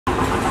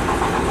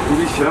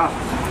170了，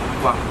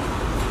是吧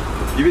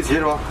？170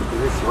是吧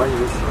？170吧，170。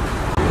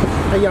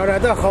他要这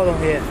都好东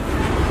西，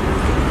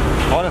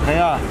好的很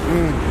呀。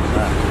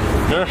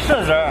这是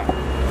柿子，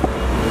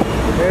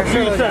绿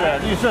柿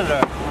子，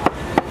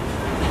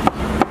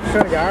柿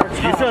尖儿，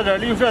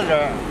绿柿子，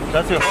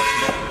这最好吃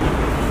的。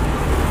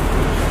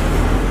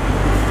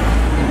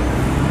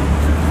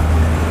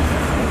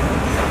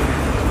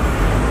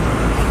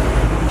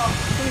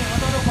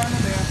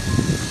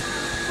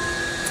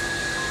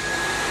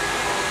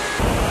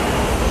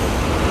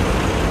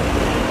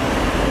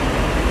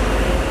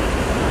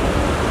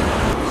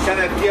现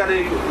在店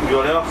里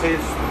药料很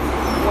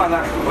完全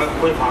是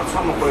挥发，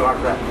全部挥发出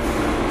来，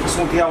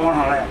从底下往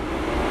上来，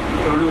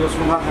这个流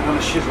从它才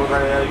能吸收它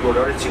的药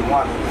料的精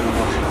华，才能好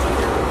吃。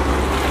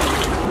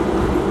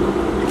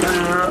这是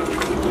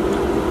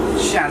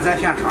现在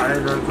现炒的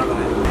这东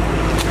西。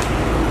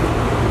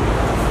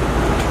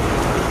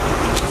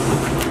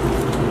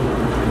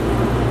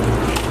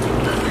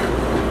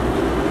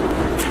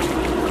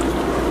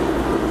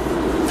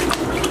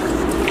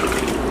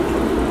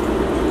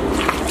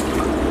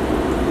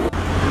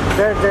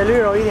这驴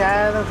肉一天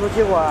能煮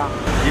几锅啊？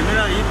基本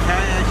上一天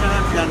现在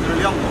变成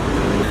2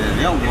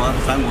锅、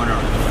3锅这样。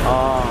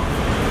哦，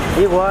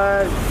一锅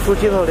煮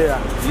几头驴？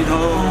一头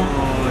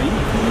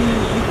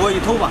一锅1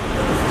头吧。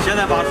现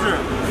在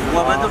80，我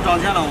们都涨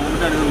钱了，我们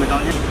这里都没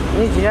涨钱。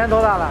你今年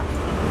多大了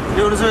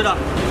？60岁了，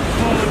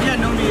从年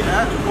中毕业，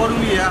高中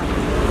毕业。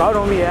高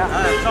中毕业？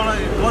上了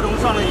高中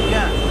上了1年。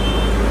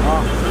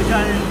之前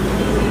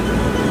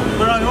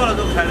不上学了，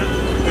都开始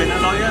跟着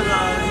老爷子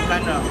干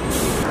这。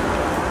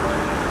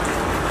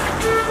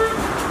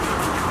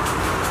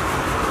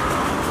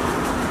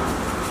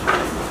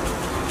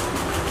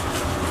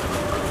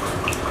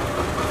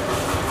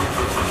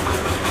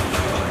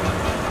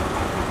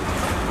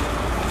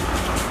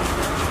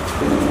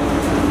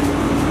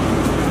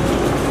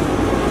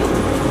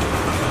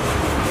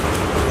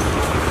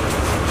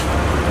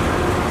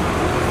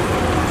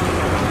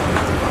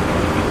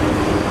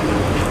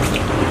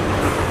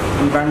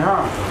干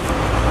肠，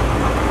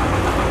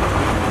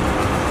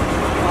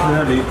这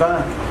是驴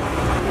肝、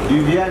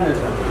驴鞭，这是。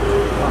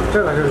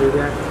这个是驴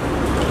鞭。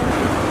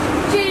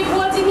这一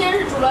锅今天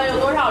是煮了有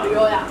多少驴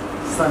肉呀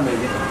？300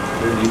斤，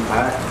这是驴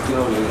排，1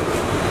头驴。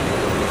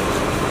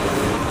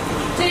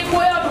这一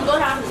锅要煮多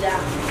长时间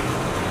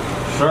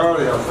？12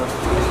个小时。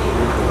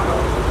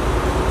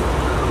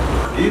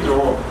1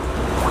周，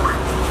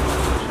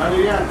全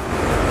驴宴，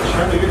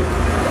全驴。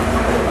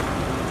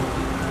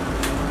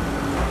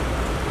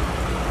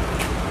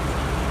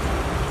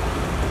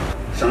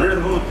生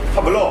人头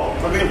它不老，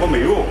它给你和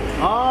没有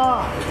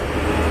啊，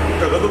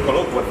这个都搁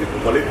了锅的底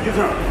层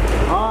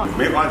啊，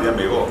没法接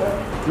没有，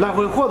来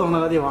回活动那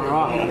个地方是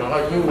吧？让它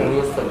有功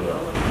有分的。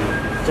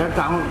这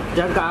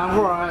干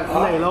活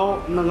累了，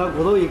弄个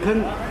骨头一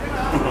啃，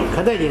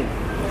可得劲。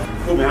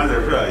后面这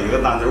是一个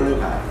单子5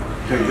块，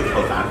这一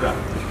套30。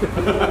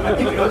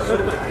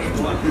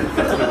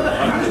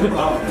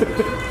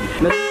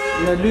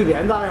那驴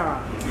鞭咋样？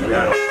驴鞭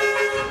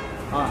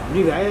啊，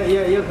驴鞭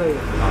也可以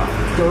啊，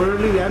就是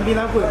驴鞭比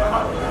那贵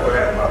嘛。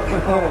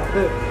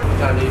对，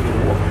价值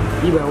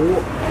150。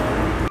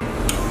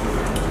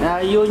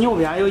有牛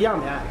鞭，有羊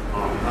鞭。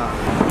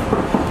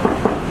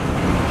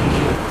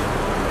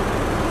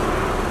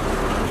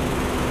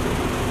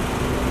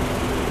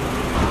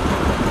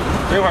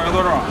这块有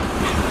多少？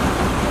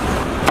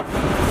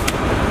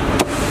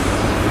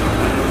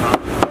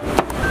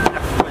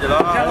过去了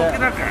啊！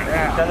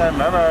现在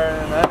慢慢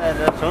这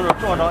生肉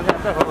多少钱？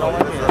这会儿我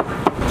就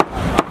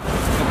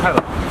筷子，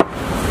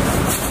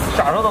下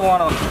手都完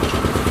了。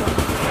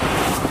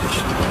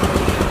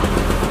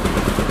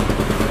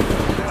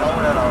找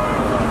回来了。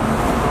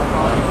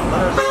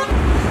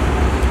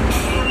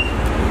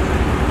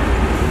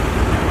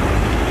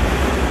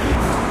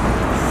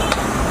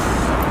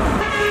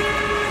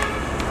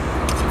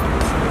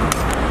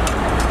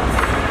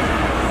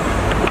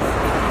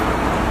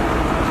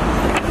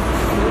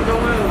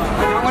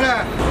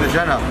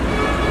先生，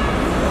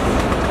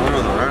我肉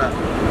到这儿了。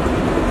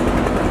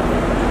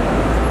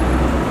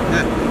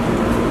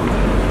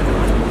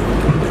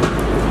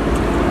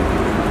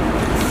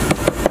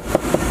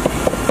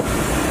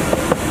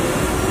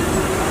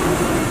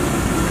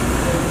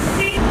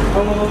从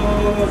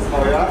草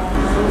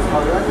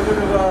原，就是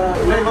这个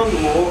内蒙古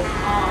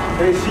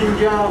跟新疆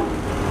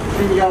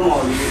贸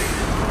易，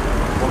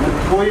我们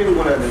托运过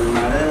来的，买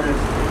的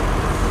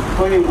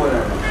托运过来的。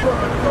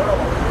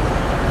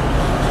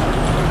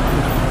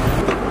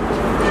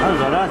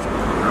热了，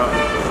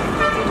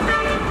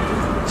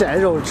这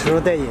肉吃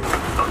着得劲。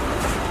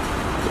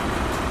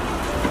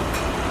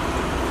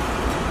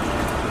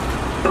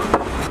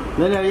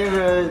那这也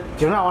是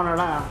经常往这儿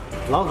来啊，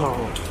老客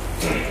户。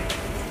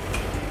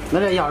那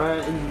这要这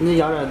你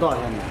要这多少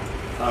钱呢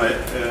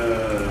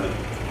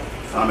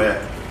？300。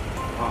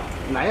啊，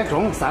那也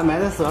中，300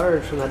的4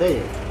人吃可得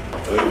劲。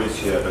这个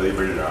170，这个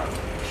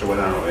110，10块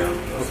钱肉饼。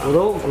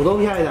骨头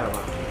便宜点吧？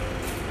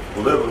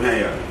骨头也不便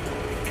宜，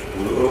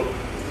骨头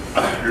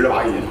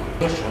280斤。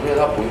这生的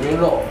它不匀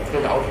肉，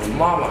这家伙真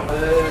麻烦。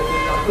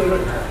喝个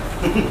菜。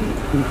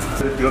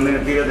顶那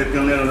底下得顶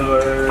那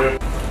个。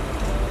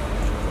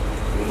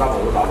有大包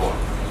有大包。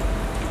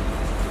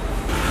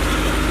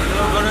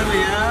搞这美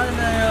那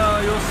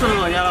有40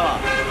多年了吧？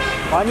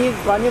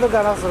管你都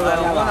干了40多年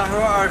了。我那时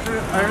候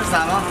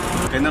23嘛，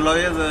跟那老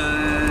爷子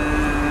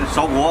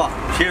烧锅、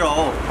劈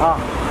肉啊，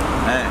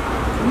哎，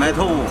买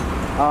头。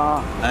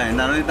啊，哎，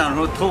那时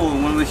候头我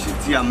们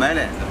自家买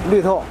的，驴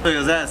头，这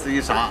个咱自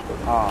己杀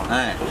啊，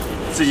哎，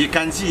自己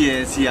赶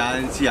集自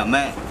家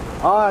买。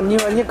啊，你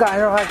说你干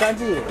时候还赶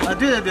集？啊，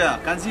对，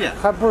赶集，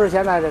还不是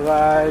现在这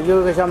个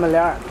有一个小门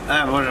脸儿。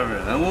哎，不是，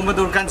我们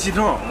都是赶集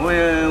头，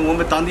我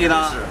们当地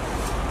呢，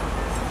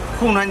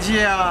红川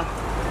集啊，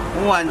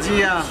武安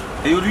集啊，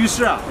还有驴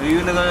市啊，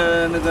有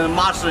那个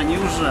马市、牛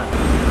市。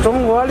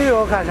中国驴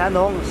肉看山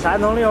东，山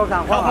东驴肉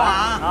看黄河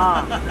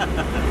啊！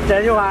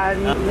这句话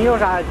你有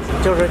啥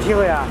就是体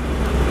会啊？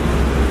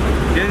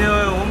因为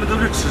我们都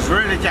是吃水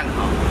的健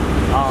康，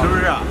是不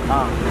是啊？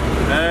啊，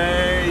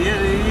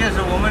也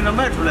是我们这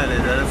卖出来的，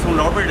这从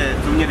老辈的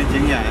总结的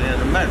经验也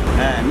是卖出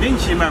来，哎，名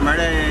气慢慢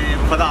的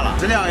扩大了，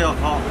质量要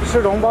好，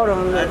始终保证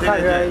还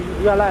是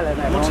原来的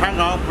那种。不掺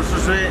缸不失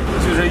水，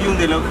就是用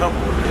对了客户，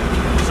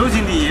手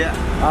劲第一，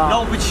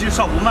老不起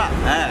少不慢，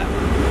哎。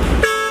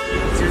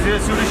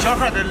就是小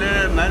孩的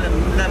来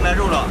买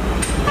肉了，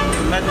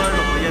买多少肉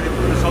也得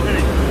不能少给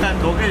人家，咱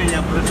多给人家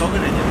不能少给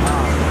人家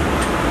啊。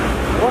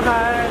我看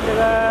这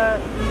个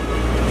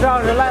只要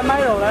是来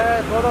买肉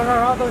的，多多少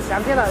少都先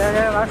给他点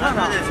先尝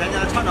尝。对，先给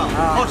他尝尝，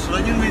好吃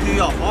了你们就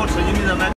要，不好吃你们再买。